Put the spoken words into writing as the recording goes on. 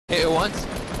Hit once.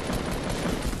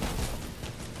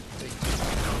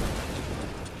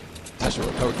 Touch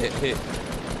it. Go get hit.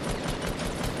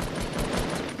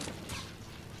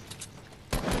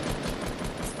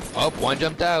 Oh, one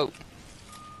jumped out.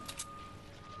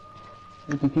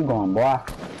 You can keep going, boy.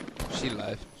 She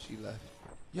left. She left.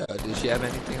 Yo, did she have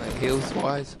anything like heals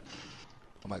wise?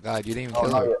 Oh my god, you didn't even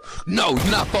kill her. Yet. No,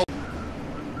 you're not focused.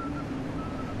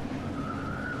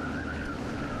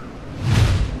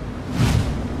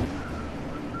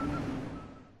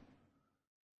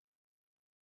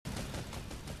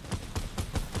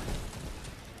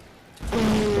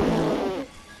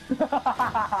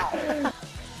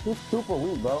 He's super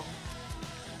weak, bro.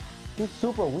 He's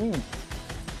super weak.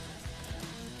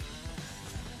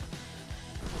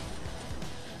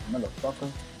 Motherfucker.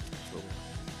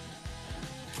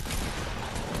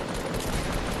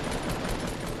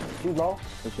 He's low.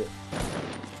 Good shit.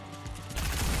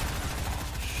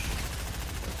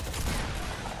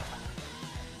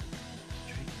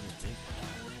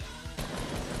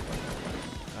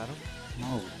 Got him?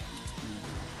 No.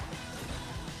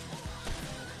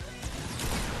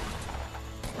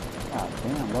 God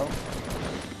damn, bro.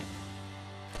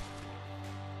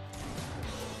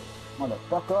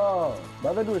 Motherfucker. The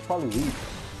other dude is probably weak.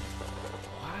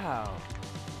 Wow.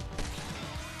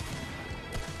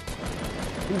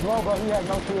 He's low, bro. He has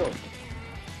no shield.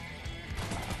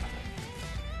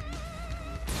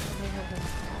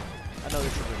 I know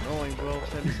this is annoying, bro.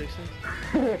 76.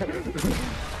 I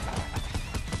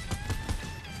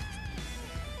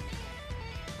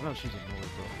know she's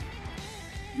annoying, bro.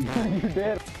 You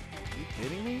dead? You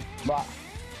kidding me? But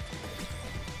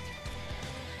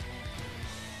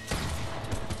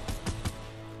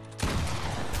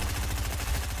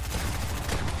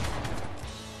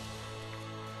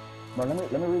bro,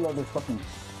 let me reload this fucking.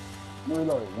 Let me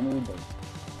reload it. Let me reload it.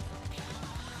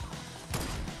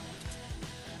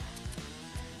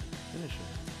 Finish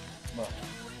it. Bro.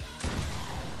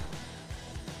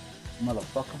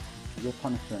 Motherfucker. Your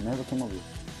punishment never came over here.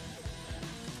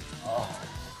 Oh.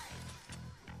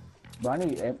 But I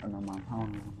need no man. I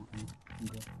don't know. I'm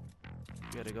good.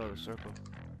 You gotta go to the circle.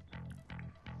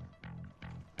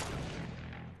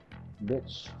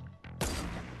 Bitch.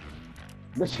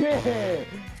 Bitch, yeah!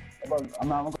 I'm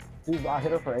not gonna see, I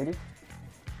hit her for 80.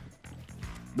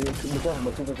 Be careful,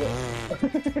 but super good.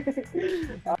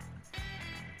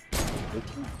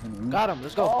 Got him,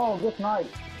 let's go. Oh, good night.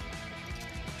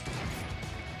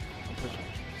 I'm pushing.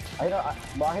 I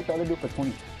hit the other dude for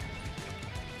 20.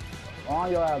 On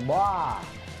your ass, boy!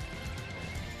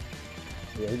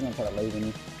 Yeah, he's gonna try to laser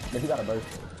me. But he got a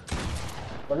burst.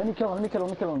 But let me kill him. Let's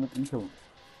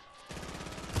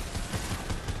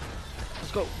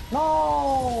go.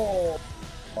 No!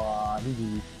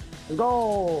 GG. Let's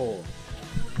go!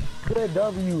 Good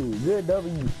W.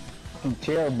 Fucking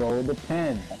chill, bro. It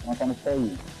depends. That's what I'm trying to tell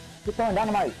you. Keep throwing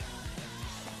dynamite.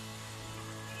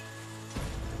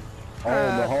 Oh,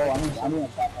 the hole. I need a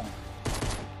shotgun.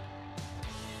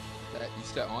 That you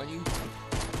still on you? No,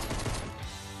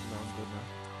 I'm good now.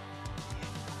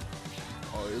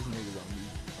 Oh, this nigga's on me.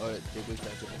 Oh, they wish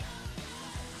that to me.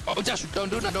 Oh, Joshua, don't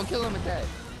do that. Don't kill him with that.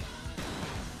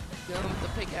 Kill him with the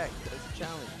pickaxe. That's a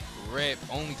challenge. Rip.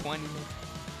 Only 20.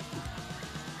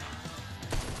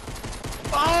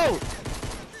 Oh!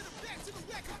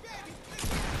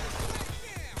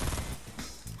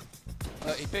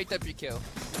 He picked up your kill.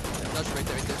 That's right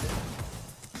there.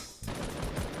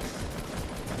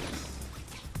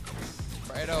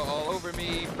 Fredo all over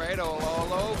me. Fredo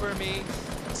all over me.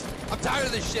 I'm tired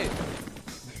of this shit.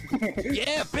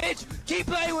 Yeah, bitch. Keep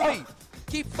playing with me.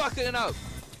 Keep fucking it up.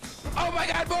 Oh my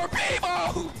god, more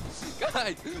people!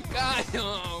 God,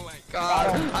 oh my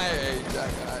god. I hate that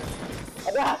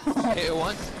guy. Hit it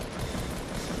once.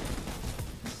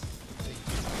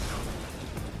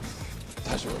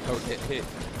 Touch it. Go get hit.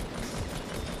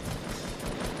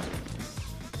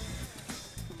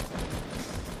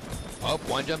 Oh,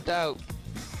 one jumped out.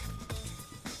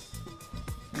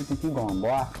 You can keep going,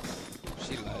 boy.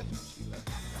 She left.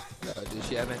 Yo, did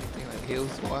she have anything like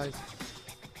heals wise?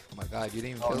 Oh my god, you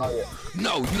didn't even kill her. Yet.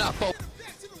 No, you're not focused.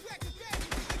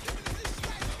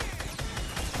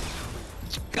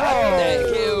 Got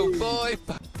that kill, boy.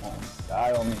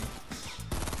 Die on me.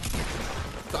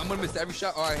 So I'm gonna miss every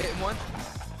shot. Alright, hit him one.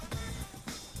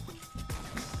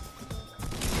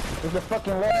 It's a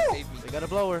fucking wall. Save me. They got a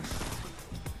blower.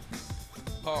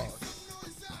 Pause.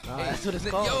 Hey, that's what it's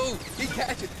called. Yo, he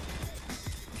catch it.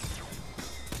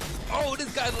 Oh,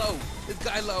 this guy low. This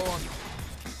guy low on me.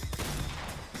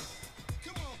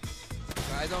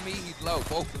 Guys on me, he's low.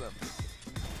 Both of them.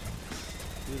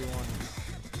 Do the one.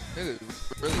 Nigga,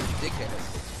 really dickhead.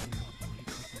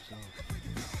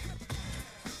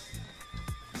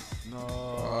 No.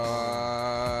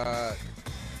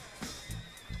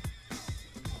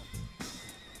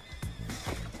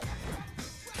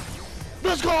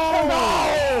 Let's go!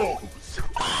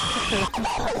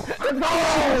 Let's go!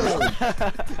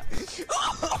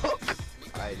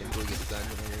 Alright, let me go get the gun.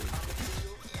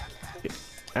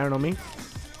 Aaron on me.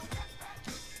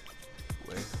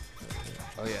 Where?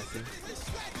 Oh yeah, I see.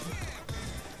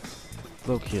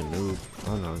 Low key a noob.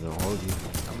 I'm not gonna hold you.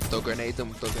 I'm gonna throw grenades.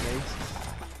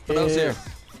 What else here?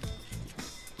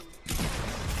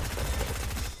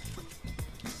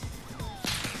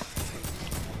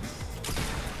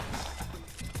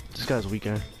 This guy's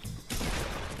weekend.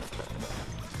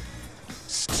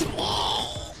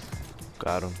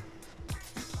 Got him.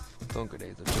 Throwing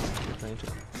grenades.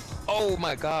 Oh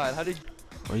my god, how did you...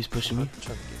 Oh, he's pushing me. I'm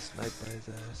trying to get sniped by his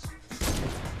ass.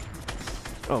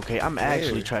 Okay, I'm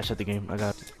actually trash at the game. I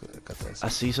got that. I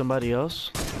see somebody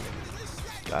else.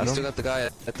 Got You him. still got the guy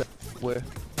at the... Where?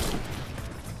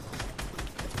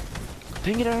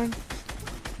 Ping it, Aaron.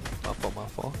 My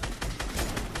fault.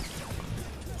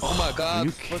 Oh my god,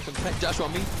 You fucking Josh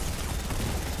on me.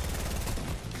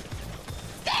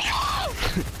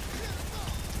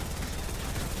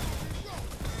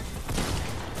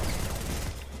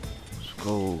 Let's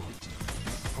go.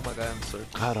 Oh my god, I'm sorry.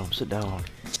 Got him. Sit down.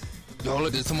 Yo,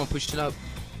 look, there's someone pushing up.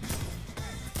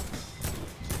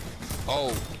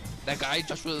 Oh, that guy,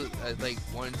 Joshua, at like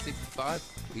 165.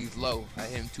 He's low. I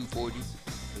hit him 240.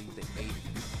 He's at 80.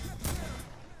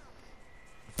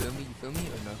 You feel me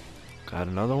or no? Got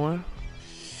another one.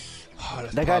 Oh,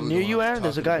 That guy near you, Aaron?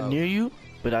 There's a guy near you,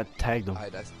 but I tagged him.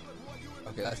 Alright, that's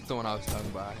the one I was talking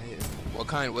about. I hit him. What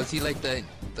kind? Was he like the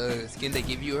skin they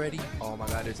give you already? Oh my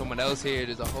god, there's someone else here.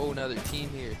 There's a whole nother team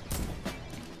here.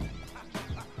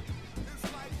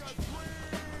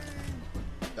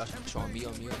 Josh, on me.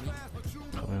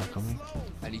 Coming.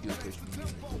 I need you to push me.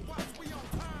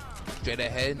 Straight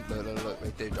ahead. Look,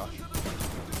 right there, Josh.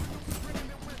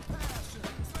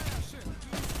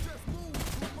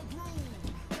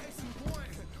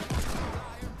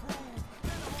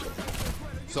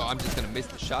 So I'm just gonna miss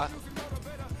the shot.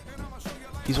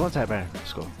 He's one tap, Aaron.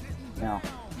 Let's go. Now.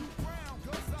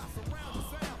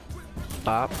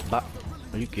 Bop.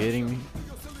 Are you kidding me?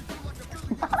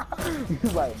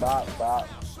 He's like, bop.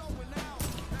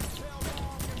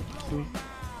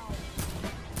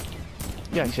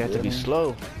 You actually have to be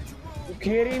slow. You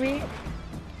kidding me?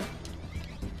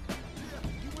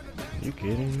 You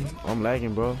kidding me? I'm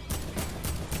lagging, bro.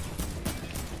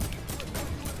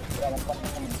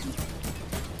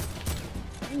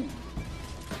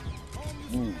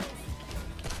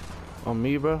 On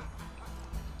me, bro.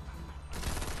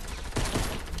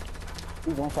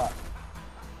 He's one shot,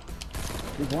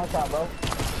 bro.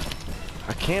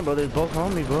 I can't, bro. They're both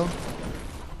on me, bro.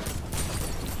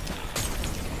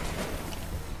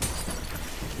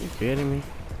 You kidding me?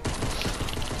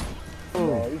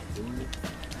 Oh.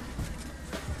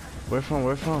 Where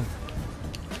from?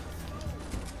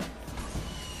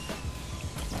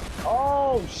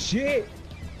 Oh shit!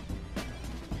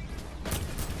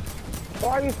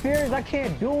 Are you serious? I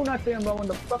can't do nothing, bro. When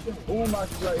the fucking boom is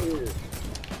right here.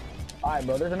 Alright,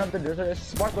 bro. There's a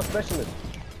sparkle specialist.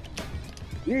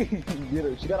 Get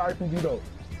her. She got RPG though.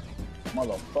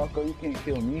 Motherfucker, you can't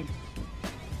kill me.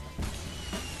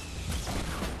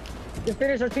 Just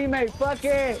finish her teammate. Fuck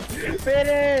it.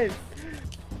 Finish.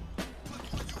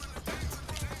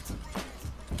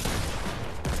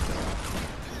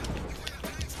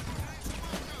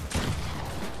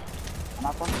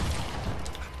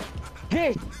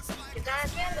 ¿Qué? ¿Qué estás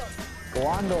haciendo?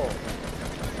 ¿Cuándo?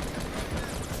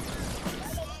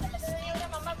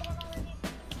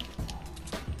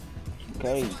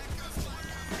 Okay.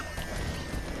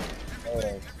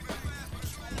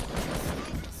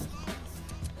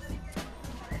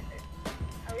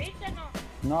 ¿Ahorita no?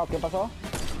 No, ¿qué pasó?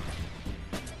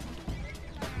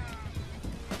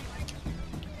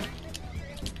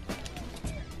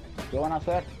 ¿Qué van a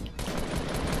hacer?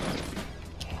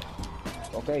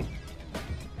 Okay.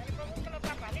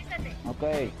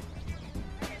 Okay.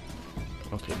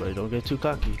 Okay, buddy, don't get too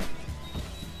cocky.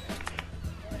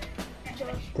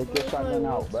 Take your shotgun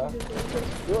out, bro.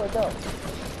 Do it though.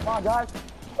 Come on, Josh.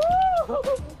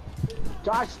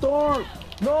 Josh Storm!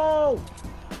 No!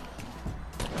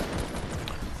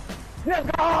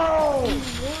 Let's go!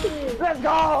 Let's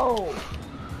go!